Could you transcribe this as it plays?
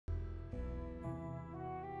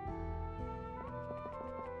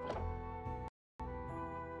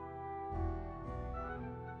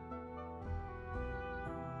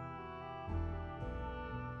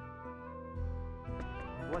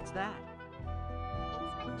What's that?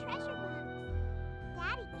 It's my treasure box.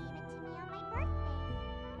 Daddy gave it to me on my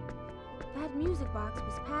birthday. That music box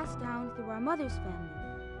was passed down through our mother's family.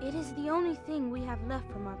 It is the only thing we have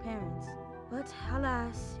left from our parents. But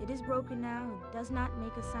alas, it is broken now and does not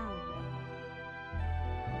make a sound.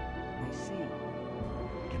 I see.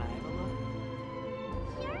 Can I have a look?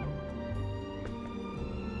 Sure.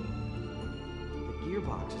 The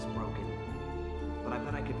gearbox is broken. But I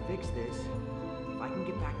bet I could fix this. If I can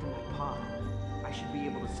get back to my pod, I should be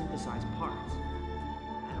able to synthesize parts.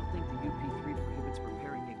 I don't think the UP3 prohibits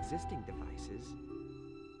repairing existing devices.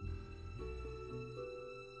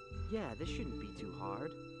 Yeah, this shouldn't be too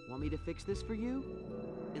hard. Want me to fix this for you?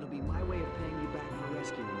 It'll be my way of paying you back for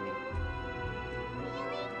rescuing me. Really?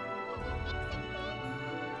 Can you fix it, Ben?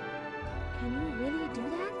 Can you really do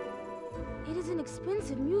that? It is an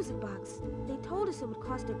expensive music box. They told us it would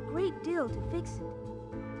cost a great deal to fix it.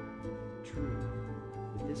 True.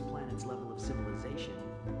 With this planet's level of civilization,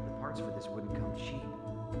 the parts for this wouldn't come cheap.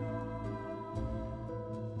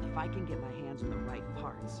 If I can get my hands on the right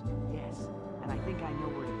parts, yes. And I think I know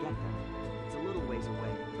where to get them. It's a little ways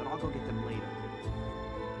away, but I'll go get them later.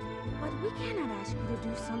 But we cannot ask you to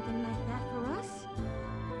do something like that for us.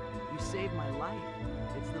 You saved my life.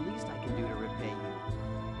 It's the least I can do to repay you.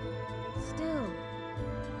 Still.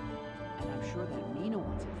 And I'm sure that Rena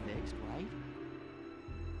wants it fixed, right?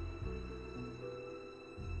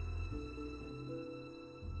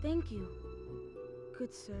 Thank you,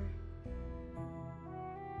 good sir.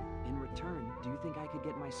 In return, do you think I could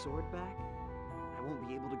get my sword back? I won't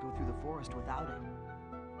be able to go through the forest without it.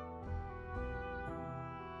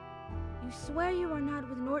 You swear you are not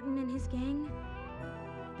with Norton and his gang?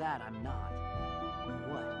 That I'm not.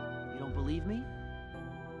 What? You don't believe me?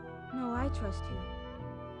 No, I trust you.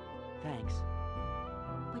 Thanks.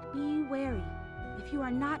 But be wary. If you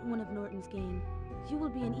are not one of Norton's gang, you will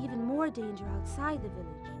be in even more danger outside the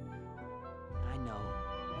village. I know.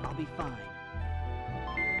 I'll be fine.